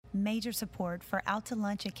Major support for Out to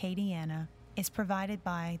Lunch Acadiana is provided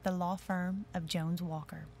by the law firm of Jones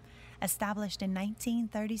Walker, established in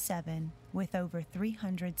 1937 with over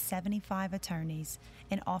 375 attorneys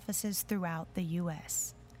in offices throughout the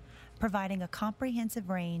U.S., providing a comprehensive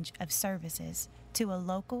range of services to a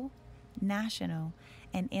local, national,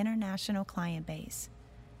 and international client base.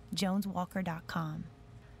 JonesWalker.com.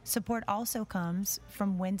 Support also comes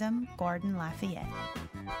from Wyndham Garden Lafayette.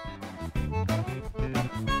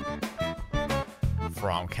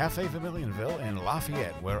 From Cafe Vermilionville in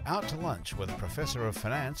Lafayette, we're out to lunch with Professor of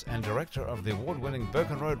Finance and Director of the award-winning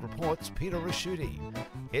Berken Road Reports, Peter Ricchiuti.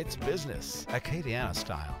 It's business, Acadiana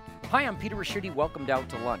style. Hi, I'm Peter Ricchiuti. Welcome to Out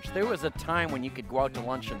to Lunch. There was a time when you could go out to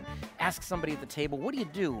lunch and ask somebody at the table, what do you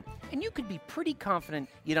do? And you could be pretty confident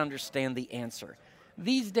you'd understand the answer.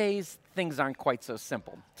 These days, things aren't quite so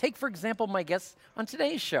simple. Take, for example, my guests on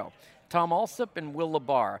today's show, Tom Alsop and Will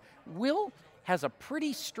LaBarre. Will has a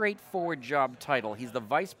pretty straightforward job title. He's the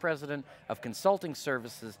Vice President of Consulting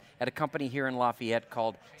Services at a company here in Lafayette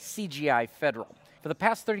called CGI Federal. For the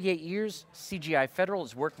past 38 years, CGI Federal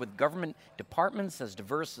has worked with government departments as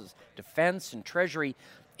diverse as Defense and Treasury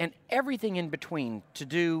and everything in between to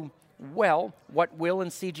do, well, what Will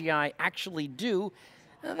and CGI actually do.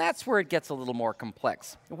 That's where it gets a little more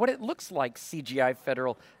complex. What it looks like CGI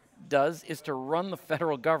Federal does is to run the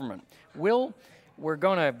federal government. Will, we're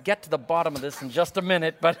going to get to the bottom of this in just a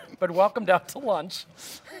minute, but welcome down to lunch.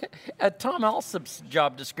 Tom Alsop's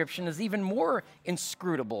job description is even more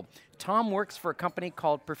inscrutable. Tom works for a company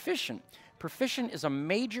called Perficient. Perficient is a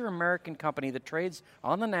major American company that trades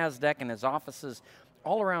on the NASDAQ and has offices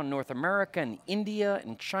all around North America and India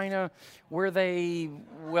and China, where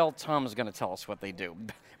Tom's going to tell us what they do.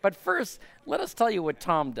 But first, let us tell you what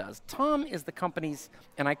Tom does. Tom is the company's,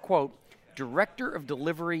 and I quote, Director of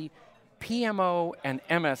Delivery, PMO, and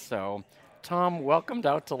MSO. Tom, welcomed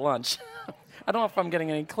out to lunch. I don't know if I'm getting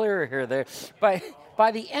any clearer here there.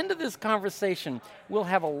 By the end of this conversation, we'll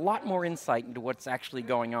have a lot more insight into what's actually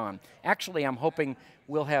going on. Actually, I'm hoping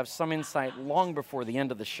we'll have some insight long before the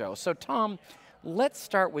end of the show. So, Tom, let's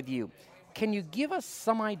start with you. Can you give us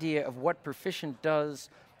some idea of what Perficient does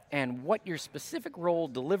and what your specific role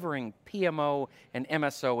delivering PMO and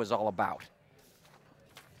MSO is all about?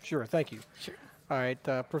 Sure, thank you. Sure. All right,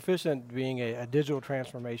 Perficient being a digital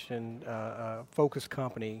transformation focused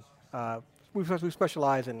company, we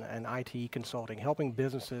specialize in IT consulting, helping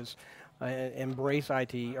businesses embrace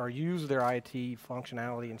IT or use their IT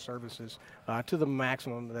functionality and services to the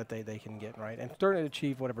maximum that they can get, right? And starting to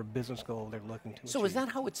achieve whatever business goal they're looking to achieve. So is that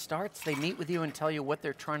how it starts? They meet with you and tell you what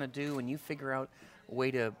they're trying to do and you figure out a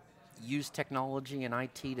way to use technology and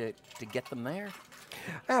IT to get them there?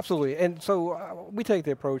 Absolutely, and so we take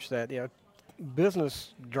the approach that,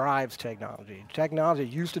 business drives technology. Technology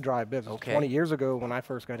used to drive business. Okay. 20 years ago when I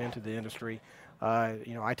first got into the industry,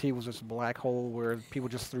 IT was this black hole where people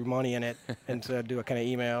just threw money in it and said, can I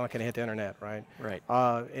email, can I hit the internet, right? Right.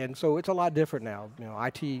 And so it's a lot different now.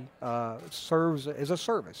 IT serves as a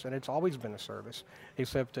service, and it's always been a service,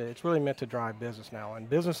 except it's really meant to drive business now. And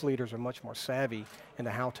business leaders are much more savvy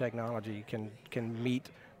into how technology can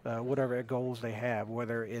meet whatever goals they have,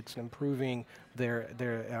 whether it's improving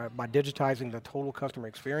their by digitizing the total customer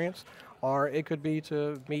experience, or it could be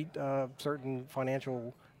to meet certain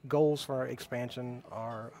financial goals for expansion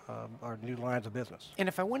or new lines of business. And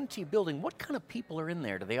if I went into your building, what kind of people are in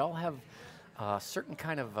there? Do they all have a certain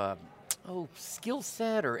kind of skill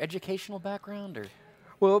set or educational background? Or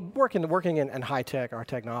Well, working in high tech or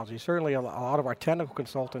technology, certainly a lot of our technical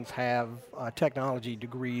consultants have technology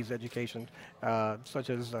degrees, education,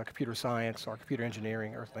 such as computer science or computer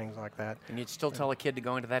engineering or things like that. And you'd still tell a kid to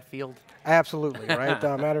go into that field? Absolutely, right?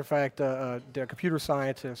 Matter of fact, the computer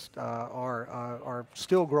scientists are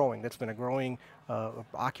still growing. That's been a growing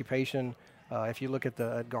occupation. If you look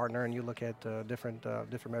at Gartner and you look at different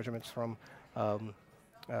measurements from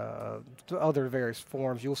to other various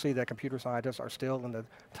forms, you'll see that computer scientists are still in the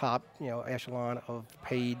top, echelon of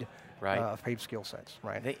paid skill sets,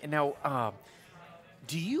 right?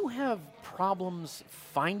 Do you have problems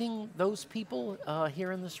finding those people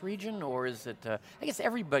here in this region, or is it? I guess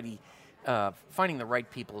everybody finding the right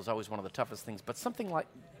people is always one of the toughest things. But something like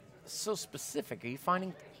so specific, are you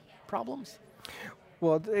finding problems?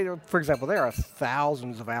 Well, for example, there are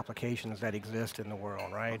thousands of applications that exist in the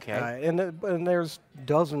world, right? Okay. And there's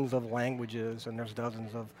dozens of languages and there's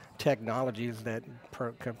dozens of technologies that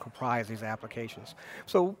comprise these applications.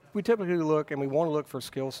 So we typically look, and we want to look for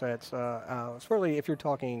skill sets, certainly if you're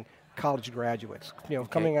talking college graduates,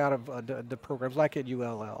 coming out of the programs like at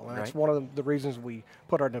ULL. And that's one of the reasons we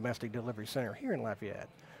put our domestic delivery center here in Lafayette.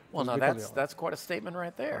 Well, It's now because of that's quite a statement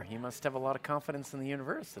right there. You must have a lot of confidence in the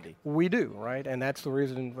university. We do, right? And that's the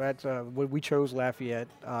reason that we chose Lafayette,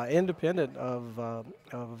 independent of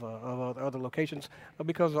other locations,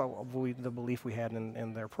 because of the belief we had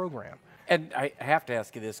in their program. And I have to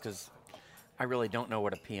ask you this because I really don't know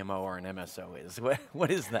what a PMO or an MSO is.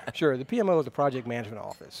 What is that? Sure, the PMO is the Project Management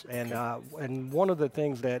Office, and one of the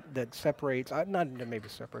things that separates, not that maybe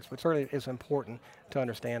separates, but certainly is important to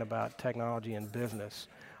understand about technology and business,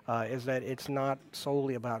 is that it's not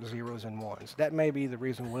solely about zeros and ones. That may be the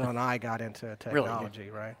reason Will and I got into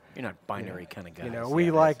technology, right? You're not binary kind of guys. You know,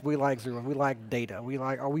 we like zeros, we like data, we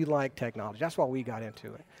like technology. That's why we got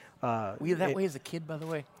into it. Were you that way as a kid, by the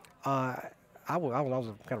way? I was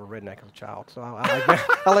kind of a redneck as a child, so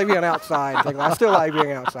I like being outside. I still like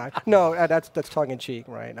being outside. No, that's tongue in cheek,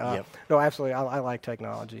 right? Yep. No, absolutely, I like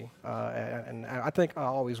technology, and I think I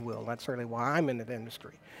always will. That's certainly why I'm in the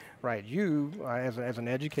industry, right? You, as an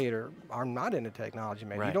educator, are not into technology,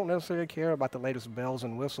 maybe. Right. You don't necessarily care about the latest bells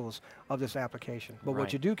and whistles of this application, but Right.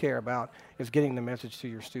 what you do care about is getting the message to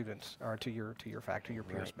your students or to your faculty, your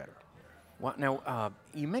peers Right. better. Well, now,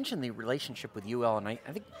 you mentioned the relationship with UL, and I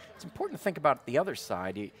think it's important to think about the other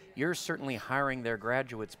side. You're certainly hiring their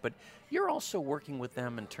graduates, but you're also working with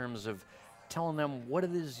them in terms of telling them what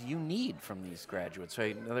it is you need from these graduates. So,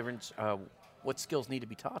 in other words, what skills need to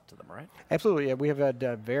be taught to them, right? Absolutely, yeah. We have had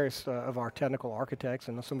various of our technical architects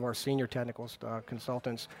and some of our senior technical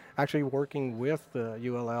consultants actually working with the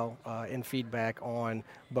ULL in feedback on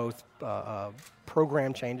both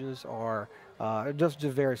program changes or just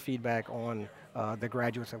various feedback on the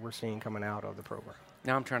graduates that we're seeing coming out of the program.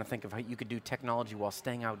 Now I'm trying to think of how you could do technology while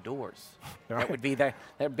staying outdoors. Right. That would be that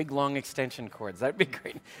big long extension cords. That'd be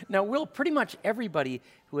great. Now, Will, pretty much everybody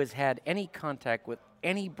who has had any contact with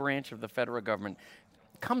any branch of the federal government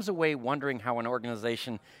comes away wondering how an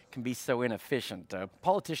organization can be so inefficient.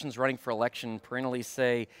 Politicians running for election perennially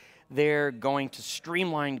say they're going to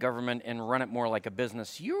streamline government and run it more like a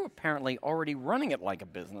business. You're apparently already running it like a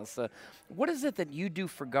business. What is it that you do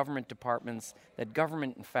for government departments that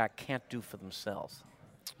government, in fact, can't do for themselves?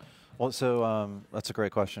 Well, so that's a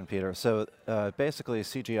great question, Peter. So basically,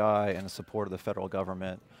 CGI, in support of the federal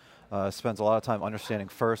government, spends a lot of time understanding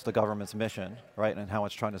first the government's mission, right, and how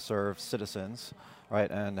it's trying to serve citizens, right,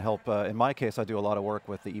 and help. In my case, I do a lot of work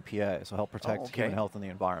with the EPA, so help protect human health and the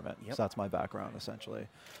environment. Yep. So that's my background, essentially,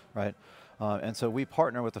 right. And so we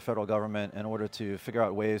partner with the federal government in order to figure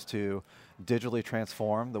out ways to digitally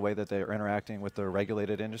transform the way that they're interacting with their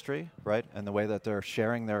regulated industry, right, and the way that they're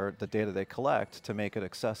sharing the data they collect to make it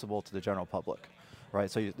accessible to the general public, right.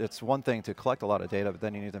 So it's one thing to collect a lot of data, but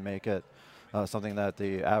then you need to make it something that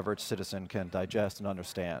the average citizen can digest and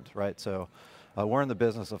understand, right. So we're in the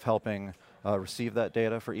business of helping receive that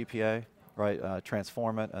data for EPA, right,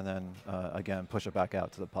 transform it, and then again push it back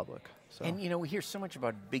out to the public. So. And you know, we hear so much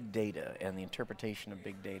about big data and the interpretation of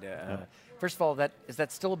big data. First of all, is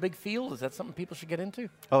that still a big field? Is that something people should get into?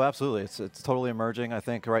 Oh, absolutely. It's totally emerging. I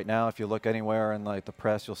think right now, if you look anywhere in like the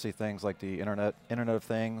press, you'll see things like the Internet of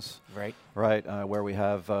Things. Right. Right, where we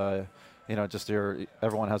have you know, just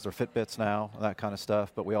everyone has their Fitbits now, that kind of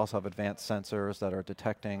stuff. But we also have advanced sensors that are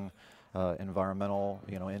detecting environmental,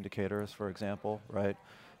 indicators, for example, right?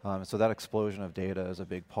 So that explosion of data is a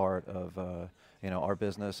big part of our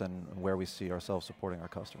business and where we see ourselves supporting our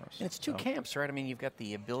customers. And it's two camps, right? I mean, you've got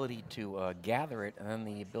the ability to gather it and then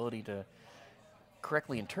the ability to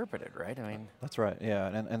correctly interpret it, right? I mean, that's right, yeah.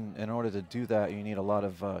 And in order to do that, you need a lot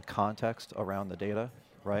of context around the data,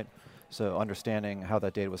 right? So understanding how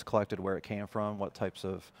that data was collected, where it came from, what types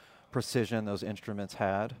of precision those instruments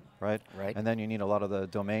had, right? Right. And then you need a lot of the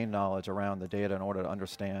domain knowledge around the data in order to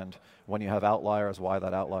understand when you have outliers, why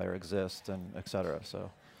that outlier exists, and et cetera.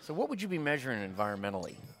 So what would you be measuring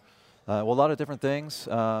environmentally? Well, a lot of different things.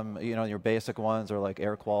 Your basic ones are like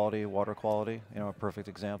air quality, water quality, are perfect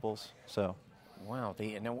examples. So. Wow.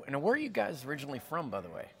 Now, where are you guys originally from, by the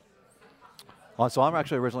way? So I'm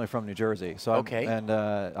actually originally from New Jersey. So okay.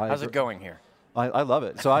 How's it going here? I love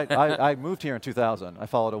it. So I moved here in 2000. I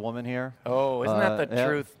followed a woman here. Oh, isn't that the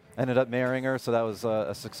truth? Ended up marrying her, so that was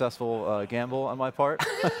a successful gamble on my part.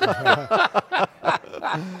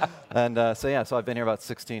 And so I've been here about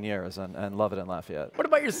 16 years and love it in Lafayette. What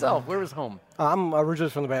about yourself? Where was home? I'm originally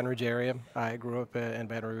from the Baton Rouge area. I grew up in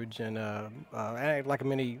Baton Rouge, and like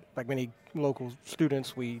many local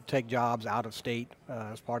students, we take jobs out of state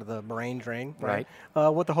as part of the brain drain, right?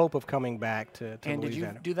 With the hope of coming back to and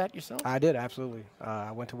Louisiana. Did you do that yourself? I did, absolutely.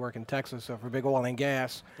 I went to work in Texas for big oil and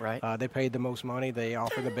gas. Right. They paid the most money. They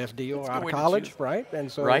offered the best deal out of college, right?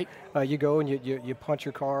 And so you go and you punch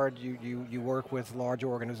your card. You work with large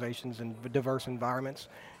organizations and diverse environments.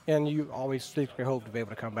 and you always secretly hope to be able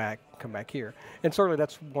to come back here. And certainly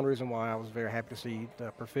that's one reason why I was very happy to see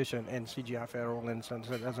Proficient and CGI Federal and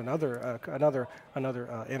as another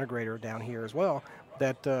integrator down here as well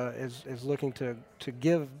that is looking to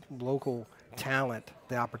give local talent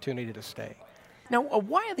the opportunity to stay. Now,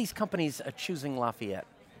 why are these companies choosing Lafayette?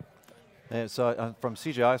 And so from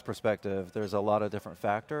CGI's perspective, there's a lot of different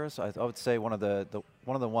factors. I would say one of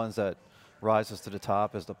the ones that rises to the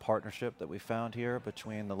top is the partnership that we found here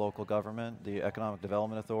between the local government, the Economic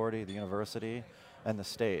Development Authority, the university, and the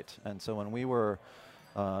state. And so when we were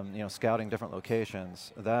scouting different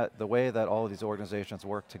locations, the way that all of these organizations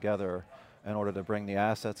work together in order to bring the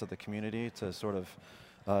assets of the community to sort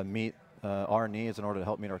of meet our needs in order to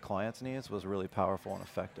help meet our clients' needs was really powerful and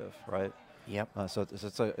effective, right? Yep. So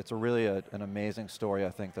it's really an amazing story, I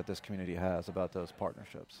think, that this community has about those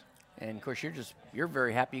partnerships. And of course, you're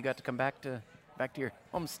very happy you got to come back to your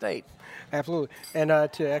home state. Absolutely. And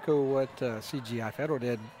to echo what CGI Federal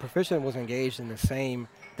did, Proficient was engaged in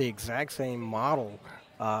the exact same model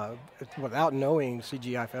without knowing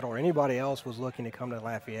CGI Federal or anybody else was looking to come to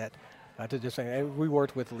Lafayette to just say, and we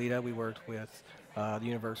worked with LITA, we worked with the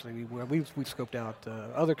university, we scoped out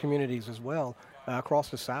other communities as well across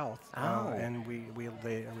the South, and we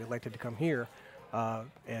elected to come here.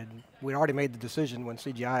 And we already made the decision when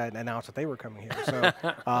CGI announced that they were coming here. So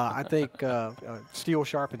I think steel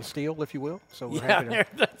sharpens steel, if you will. So we're happy to,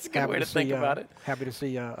 that's a good way to think about it. Happy to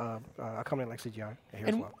see a company like CGI here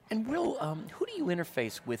as well. And Will, who do you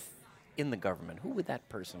interface with in the government? Who would that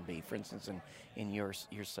person be? For instance, in your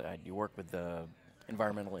side, you work with the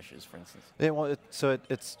environmental issues, for instance? Yeah, well, it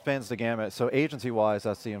spans the gamut. So agency-wise,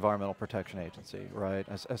 that's the Environmental Protection Agency, right?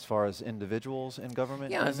 As far as individuals in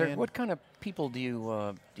government. Yeah. What kind of people do you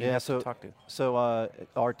have to talk to? So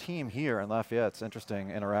our team here in Lafayette, it's interesting,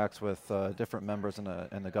 interacts with different members in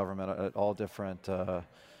the government at all different points.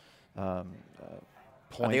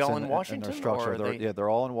 Are they all in Washington? In their structure. They're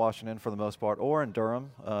all in Washington for the most part, or in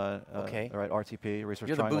Durham. Okay. Right, RTP, Research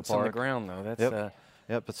You're Triangle the boots Park. on the ground, though. That's. Yep.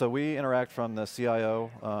 Yep, but so we interact from the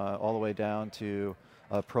CIO all the way down to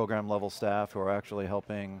program level staff who are actually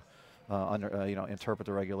helping interpret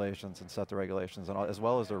the regulations and set the regulations, and as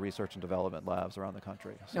well as their research and development labs around the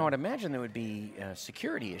country. So. Now, I'd imagine there would be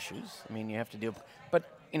security issues. I mean, you have to deal, but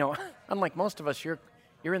unlike most of us, you're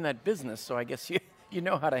in that business, so I guess you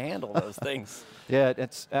know how to handle those things. Yeah,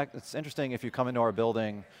 it's interesting if you come into our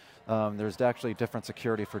building. There's actually different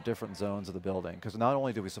security for different zones of the building, because not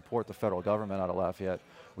only do we support the federal government out of Lafayette,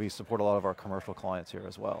 we support a lot of our commercial clients here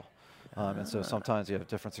as well. And so sometimes you have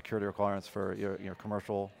different security requirements for your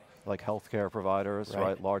commercial, like healthcare providers,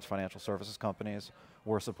 right? Large financial services companies.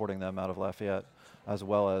 We're supporting them out of Lafayette, as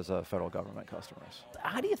well as federal government customers.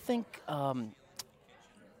 How do you think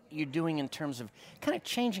you're doing in terms of kind of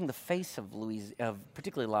changing the face of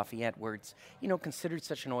particularly Lafayette, where it's considered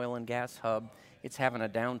such an oil and gas hub? It's having a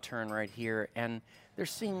downturn right here, and they're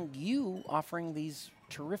seeing you offering these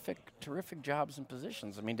terrific jobs and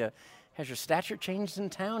positions. I mean, has your stature changed in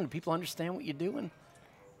town? Do people understand what you're doing?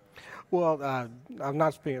 Well, I'm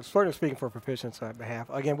not certainly speaking for Proficient's behalf.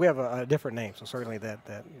 Again, we have a different name, so certainly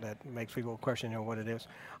that makes people question what it is.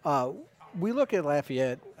 We look at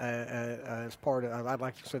Lafayette as part of, I'd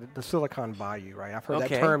like to say, the Silicon Bayou, right? I've heard that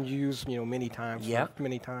term used, many times. Yeah.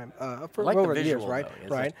 For like over the the years, visual, right?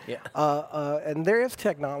 Though, right. Yeah. And there is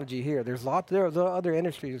technology here. There are other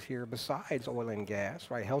industries here besides oil and gas,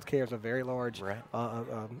 right? Healthcare is a very large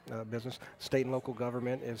business. State and local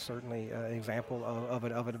government is certainly an example of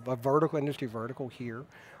a vertical industry vertical here.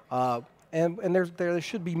 And there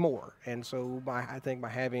should be more. And so I think by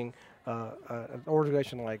having an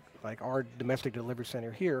organization like our domestic delivery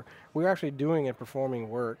center here, we're actually doing and performing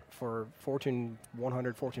work for Fortune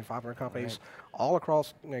 100, Fortune 500 companies all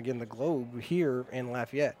across, again, the globe here in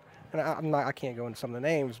Lafayette. And I can't go into some of the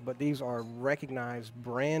names, but these are recognized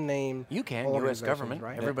brand name. You can, U.S. government,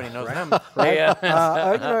 right? Everybody knows them.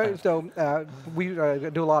 Right? So we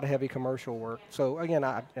do a lot of heavy commercial work. So again,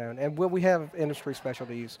 we have industry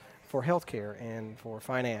specialties for healthcare and for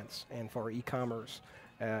finance and for e-commerce.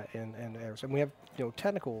 And we have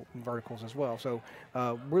technical verticals as well. So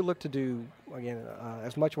we look to do again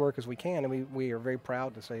as much work as we can, and we are very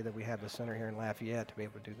proud to say that we have the center here in Lafayette to be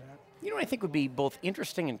able to do that. What I think would be both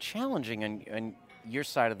interesting and challenging on your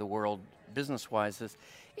side of the world, business-wise, is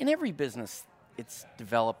in every business it's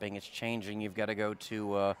developing, it's changing. You've got to go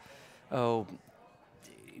to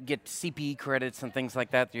get CPE credits and things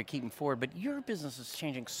like that you're keeping forward. But your business is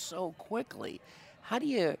changing so quickly. How do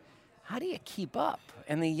you keep up?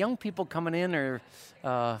 And the young people coming in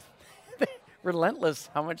are relentless.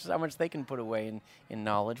 How much they can put away in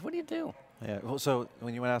knowledge. What do you do? Yeah. Well, so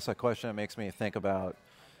when you ask that question, it makes me think about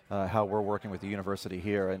how we're working with the university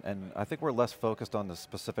here, and I think we're less focused on the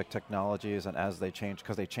specific technologies and as they change,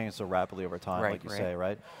 because they change so rapidly over time, like you say,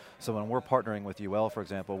 right? So when we're partnering with UL, for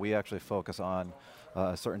example, we actually focus on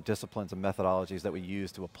certain disciplines and methodologies that we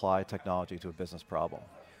use to apply technology to a business problem,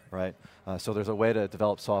 right? So there's a way to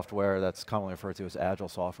develop software that's commonly referred to as agile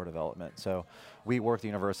software development. So we work at the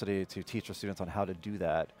university to teach our students on how to do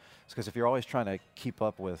that. Because if you're always trying to keep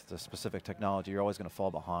up with the specific technology, you're always going to fall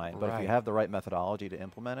behind. But if you have the right methodology to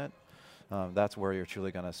implement it, that's where you're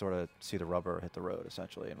truly going to sort of see the rubber hit the road,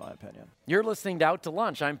 essentially, in my opinion. You're listening to Out to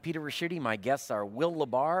Lunch. I'm Peter Ricchiuti. My guests are Will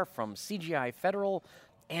Labar from CGI Federal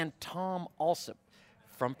and Tom Alsop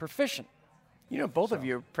from Perficient. You know, both of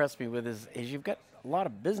you impressed me with is you've got a lot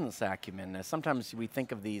of business acumen. Sometimes we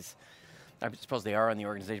think of these, I suppose they are in the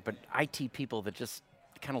organization, but IT people that just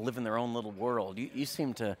kind of live in their own little world. You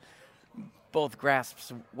seem to both grasp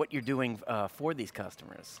what you're doing for these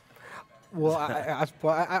customers. Well,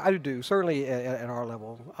 I do, certainly at our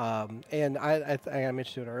level. And I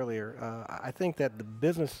mentioned it earlier. I think that the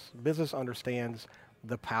business understands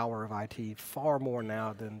the power of IT far more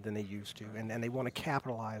now than they used to, and they want to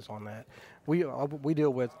capitalize on that. We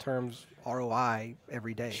deal with terms ROI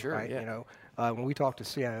every day, right? Yeah. You know, when we talk to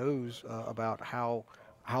CIOs about how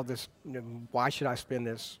this, why should I spend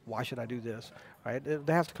this? Why should I do this? Right? It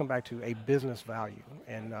has to come back to a business value,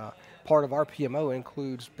 and part of our PMO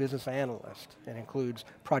includes business analysts and includes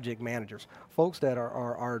project managers, folks that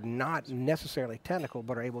are not necessarily technical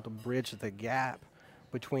but are able to bridge the gap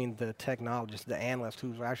between the technologist, the analyst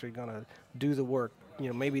who's actually going to do the work. You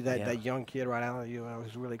know, maybe that young kid right out of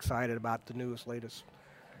who's really excited about the newest, latest,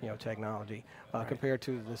 technology, compared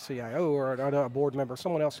to the CIO or a board member,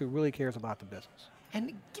 someone else who really cares about the business.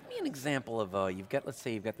 And give me an example of, let's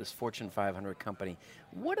say you've got this Fortune 500 company.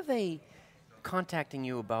 What are they contacting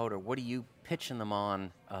you about, or what are you pitching them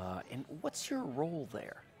on, and what's your role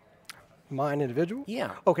there? Mine individual?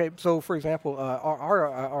 Yeah. Okay, so for example,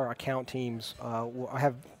 our account teams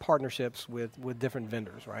have partnerships with different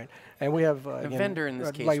vendors, right? And we have a vendor in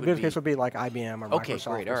this case would be like IBM or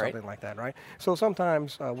Microsoft or something like that, right? So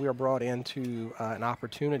sometimes we are brought into an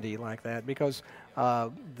opportunity like that because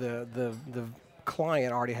the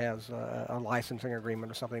client already has a licensing agreement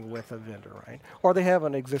or something with a vendor, right? Or they have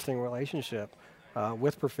an existing relationship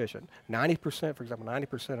with Perficient. 90%, for example,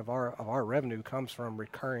 90% of our revenue comes from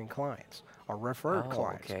recurring clients or referred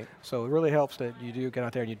clients. Okay. So it really helps that you do get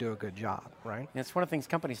out there and you do a good job, right? And it's one of the things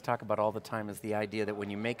companies talk about all the time is the idea that when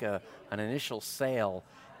you make an initial sale,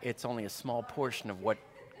 it's only a small portion of what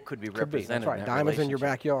could be represented. That's right. Diamonds in your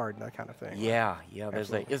backyard, that kind of thing. Yeah, right? Yeah.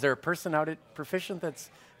 Is there a person out at Perficient that's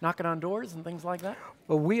knocking on doors and things like that?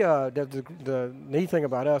 Well, the neat thing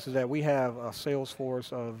about us is that we have a sales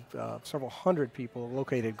force of several hundred people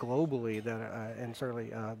located globally that and certainly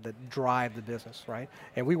that drive the business, right?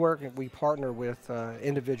 And we partner with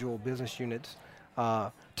individual business units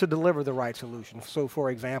to deliver the right solution. So, for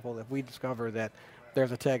example, if we discover that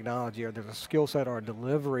there's a technology or there's a skill set or a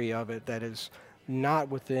delivery of it that is not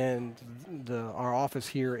within our office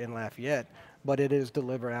here in Lafayette, but it is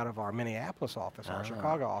delivered out of our Minneapolis office, our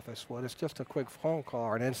Chicago office. Well, it's just a quick phone call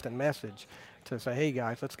or an instant message to say, hey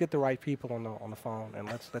guys, let's get the right people on the phone and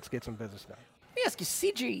let's get some business done. Let me ask you,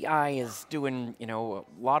 CGI is doing a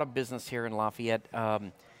lot of business here in Lafayette.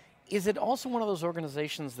 Is it also one of those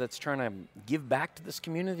organizations that's trying to give back to this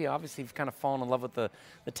community? Obviously, you've kind of fallen in love with the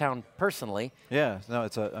town personally. Yeah, no,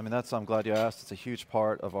 I'm glad you asked. It's a huge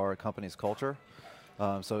part of our company's culture.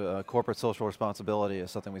 Corporate social responsibility is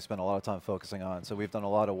something we spend a lot of time focusing on. So we've done a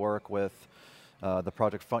lot of work with the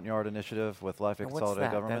Project Front Yard initiative with Lafayette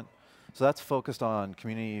Consolidated Government. So that's focused on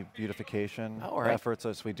community beautification efforts.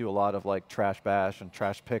 So we do a lot of like trash bash and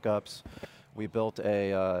trash pickups. We built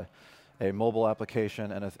a mobile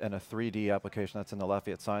application and a 3D application that's in the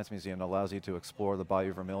Lafayette Science Museum that allows you to explore the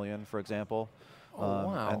Bayou Vermilion, for example.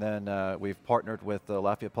 Wow. And then we've partnered with the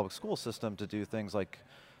Lafayette Public School System to do things like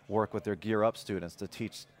work with their Gear Up students to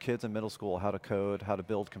teach kids in middle school how to code, how to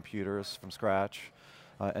build computers from scratch.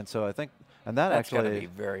 And so I think, and that's actually going to be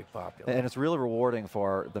very popular. And it's really rewarding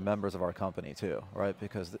for the members of our company too, right?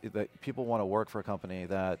 Because people want to work for a company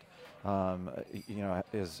that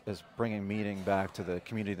is bringing meaning back to the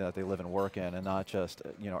community that they live and work in, and not just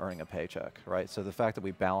earning a paycheck, right? So the fact that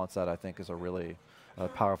we balance that, I think, is a really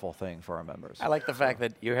powerful thing for our members. I like the fact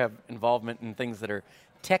that you have involvement in things that are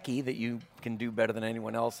techie that you can do better than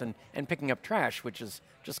anyone else, and picking up trash, which is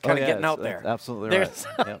just kind of getting out there. Absolutely right.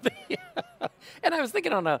 Yep. And I was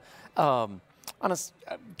thinking on a kind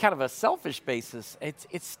of a selfish basis,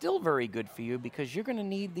 it's still very good for you because you're going to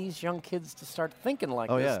need these young kids to start thinking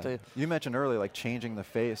like this. You mentioned earlier, like changing the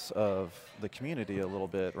face of the community a little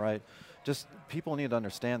bit, right? just people need to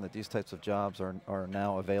understand that these types of jobs are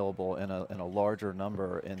now available in a larger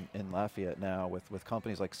number in Lafayette now with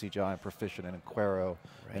companies like CGI and Proficient and Quero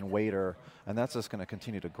and Waiter, and that's just going to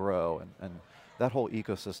continue to grow. And that whole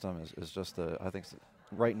ecosystem is just, I think,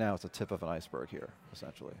 right now it's the tip of an iceberg here,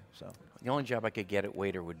 essentially. So the only job I could get at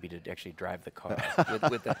Waiter would be to actually drive the car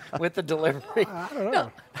with the delivery. I don't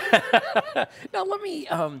know. Now let me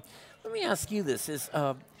ask you this: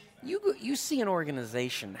 you see an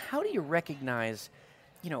organization? How do you recognize,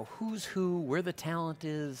 who's who, where the talent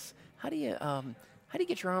is? How do you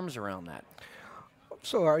get your arms around that?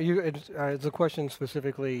 So are you, is the question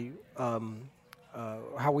specifically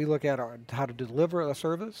how we look at how to deliver a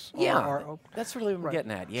service? Yeah, that's really what we're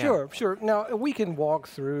getting at, yeah. Sure. Now, we can walk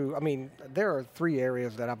through, there are 3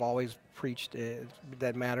 areas that I've always preached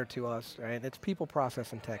that matter to us, and it's people,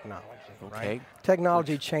 process, and technology. Okay. Right?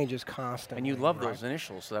 Technology changes constantly. And you love those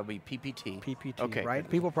initials, so that would be PPT. PPT, okay. Right?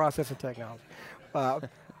 People, process, and technology.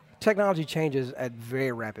 Technology changes at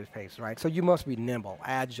very rapid pace, right? So you must be nimble,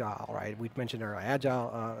 agile, right? We mentioned earlier,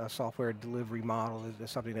 agile software delivery model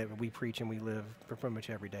is something that we preach and we live pretty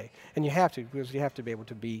much every day. And you have to, because you have to be able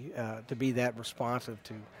to be that responsive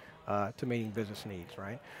to meeting business needs,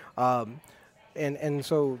 right? And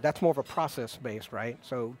so that's more of a process based, right?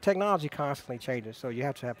 So technology constantly changes, so you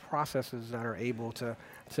have to have processes that are able to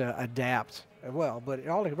adapt well, but it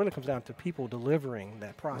really comes down to people delivering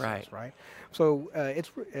that process, right? So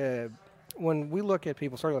it's when we look at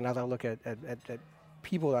people, certainly as I look at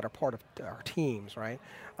people that are part of our teams, right?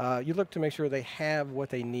 You look to make sure they have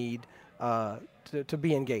what they need to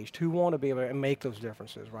be engaged, who want to be able to make those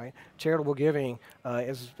differences, right? Charitable giving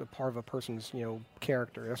is a part of a person's,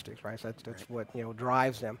 characteristics, right? So that's what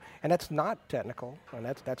drives them, and that's not technical, and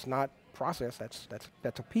that's not process.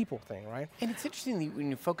 That's a people thing, right? And it's interesting that when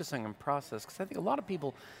you're focusing on process, because I think a lot of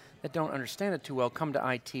people that don't understand it too well come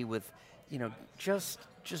to IT with, just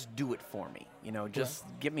do it for me, just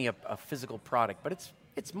give me a physical product, but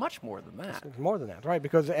it's much more than that. It's more than that, right?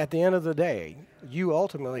 Because at the end of the day, you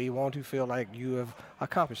ultimately want to feel like you have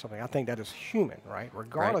accomplished something. I think that is human, right?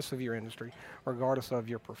 Regardless of your industry, regardless of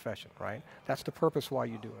your profession, right? That's the purpose why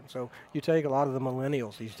you do it. So you take a lot of the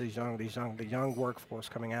millennials, the young workforce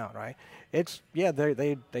coming out, right? It's they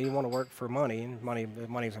want to work for money, and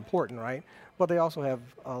money is important, right? But they also have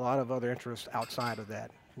a lot of other interests outside of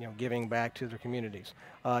that, giving back to their communities,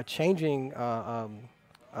 changing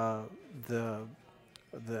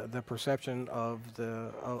the perception of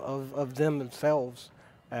them themselves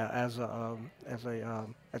as a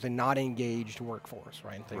not engaged workforce,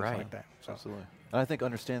 right? And things like that. So. Absolutely. And I think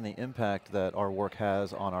understanding the impact that our work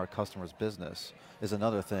has on our customers' business is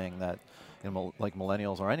another thing that, like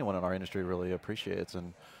millennials or anyone in our industry really appreciates,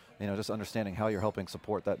 and just understanding how you're helping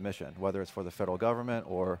support that mission, whether it's for the federal government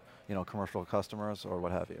or commercial customers or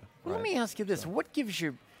what have you. Well, right? Let me ask you this: what gives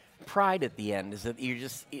you pride at the end? Is it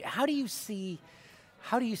how do you see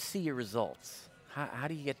your results? How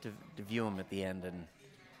do you get to view them at the end and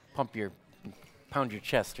pound your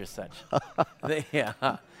chest or such? Yeah.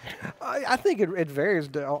 I think it varies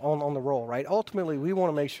on the role, right? Ultimately, we want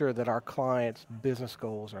to make sure that our clients' business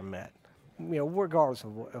goals are met, regardless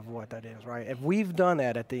of what that is, right? If we've done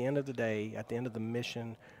that at the end of the day, at the end of the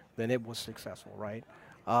mission, then it was successful, right?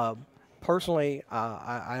 Personally,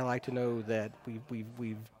 I like to know that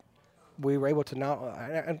we were able to I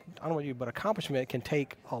don't know about you, but accomplishment can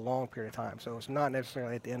take a long period of time. So it's not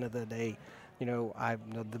necessarily at the end of the day,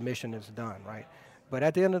 the mission is done, right? But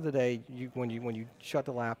at the end of the day, when you shut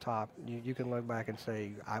the laptop, you can look back and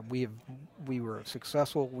say, we were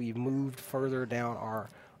successful. We've moved further down our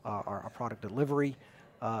product delivery,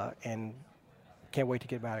 and can't wait to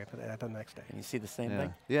get back at the next day. And you see the same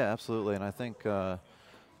thing? Yeah, absolutely. And I think, in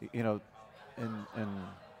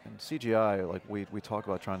CGI, like we talk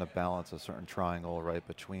about trying to balance a certain triangle, right,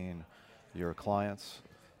 between your clients,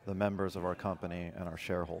 the members of our company, and our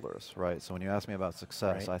shareholders, right? So when you ask me about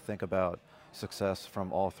success, I think about success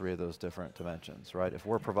from all 3 of those different dimensions, right? If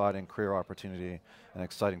we're providing career opportunity, an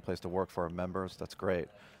exciting place to work for our members, that's great.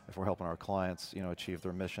 If we're helping our clients, achieve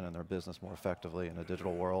their mission and their business more effectively in a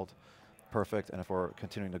digital world, perfect. And if we're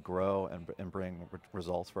continuing to grow and bring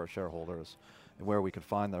results for our shareholders, where we can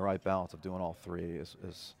find the right balance of doing all 3 is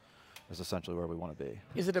essentially where we want to be.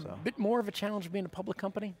 Is it a bit more of a challenge being a public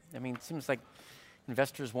company? I mean, it seems like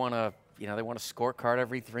investors want to, they want a scorecard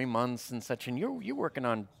every 3 months and such, and you're working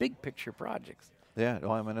on big picture projects. Yeah,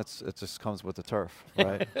 well, it just comes with the turf,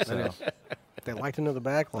 right? So, They like to know the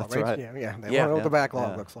backlog, That's right. Yeah, they Yeah. want to know what the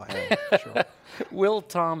backlog Yeah. looks like. Sure. Will,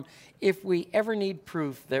 Tom, if we ever need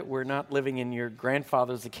proof that we're not living in your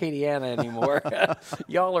grandfather's Acadiana anymore,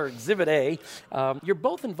 y'all are Exhibit A. You're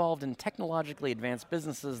both involved in technologically advanced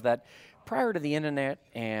businesses that, prior to the internet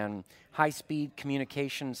and high-speed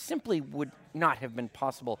communication, simply would not have been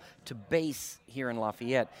possible to base here in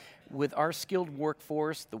Lafayette. With our skilled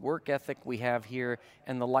workforce, the work ethic we have here,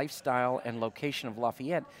 and the lifestyle and location of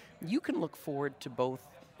Lafayette, you can look forward to both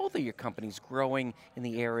of your companies growing in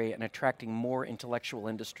the area and attracting more intellectual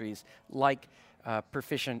industries like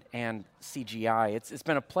Perficient and CGI. It's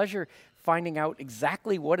been a pleasure finding out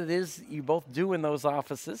exactly what it is you both do in those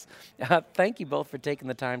offices. Thank you both for taking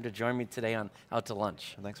the time to join me today on Out to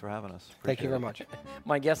Lunch. Thanks for having us. Thank you very Appreciate much.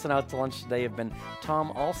 My guests on Out to Lunch today have been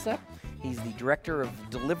Tom Alsep. He's the Director of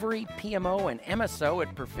Delivery, PMO, and MSO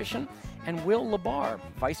at Perficient, and Will Labar,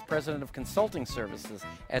 Vice President of Consulting Services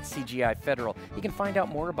at CGI Federal. You can find out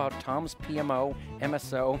more about Tom's PMO,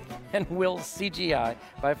 MSO, and Will's CGI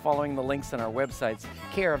by following the links on our websites,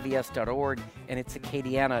 krvs.org and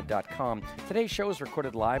itsacadiana.com. Today's show is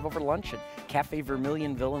recorded live over lunch at Cafe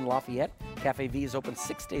Vermilionville in Lafayette. Cafe V is open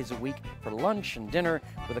 6 days a week for lunch and dinner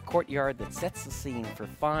with a courtyard that sets the scene for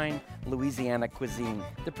fine Louisiana cuisine.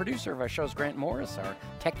 The producer of our show is Grant Morris. Our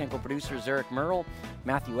technical producer is Eric Merle.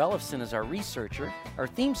 Matthew Ellefson is our researcher. Our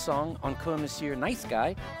theme song, Encore Monsieur Nice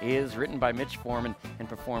Guy, is written by Mitch Foreman and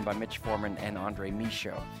performed by Mitch Foreman and Andre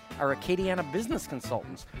Michaud. Our Acadiana business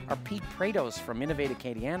consultants are Pete Prados from Innovate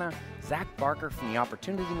Acadiana, Zach Barker from The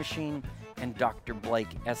Opportunity Machine, and Dr. Blake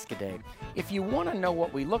Escadé. If you want to know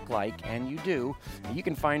what we look like, and you do, you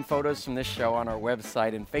can find photos from this show on our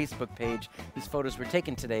website and Facebook page. These photos were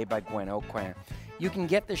taken today by Gwen Aucoin. You can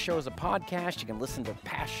get this show as a podcast. You can listen to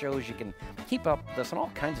past shows. You can keep up with us on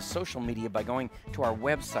all kinds of social media by going to our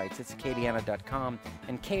websites. It's acadiana.com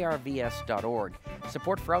and krvs.org.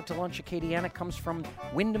 Support for Out to Lunch Acadiana comes from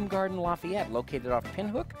Wyndham Garden Lafayette, located off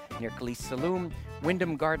Pinhook near Calise Saloon.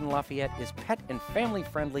 Wyndham Garden Lafayette is pet and family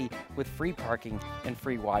friendly with free parking and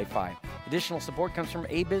free Wi-Fi. Additional support comes from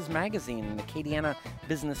ABiz Magazine and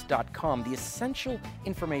acadianabusiness.com, the essential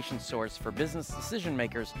information source for business decision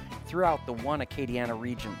makers throughout the one Acadiana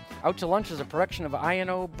region. Out to Lunch is a production of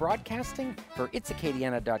INO Broadcasting for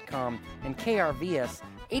itsacadiana.com and KRVS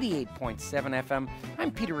 88.7 FM.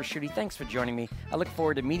 I'm Peter Raschuti. Thanks for joining me. I look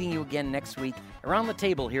forward to meeting you again next week around the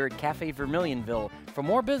table here at Cafe Vermilionville for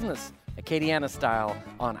more business, Acadiana style,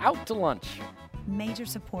 on Out to Lunch. Major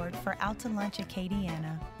support for Out to Lunch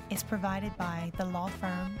Acadiana is provided by the law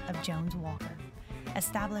firm of Jones Walker.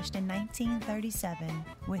 Established in 1937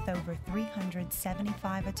 with over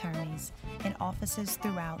 375 attorneys in offices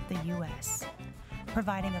throughout the U.S.,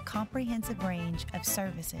 providing a comprehensive range of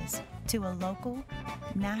services to a local,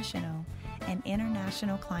 national, and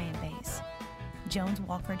international client base.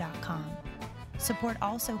 JonesWalker.com. Support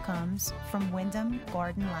also comes from Wyndham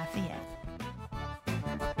Garden Lafayette.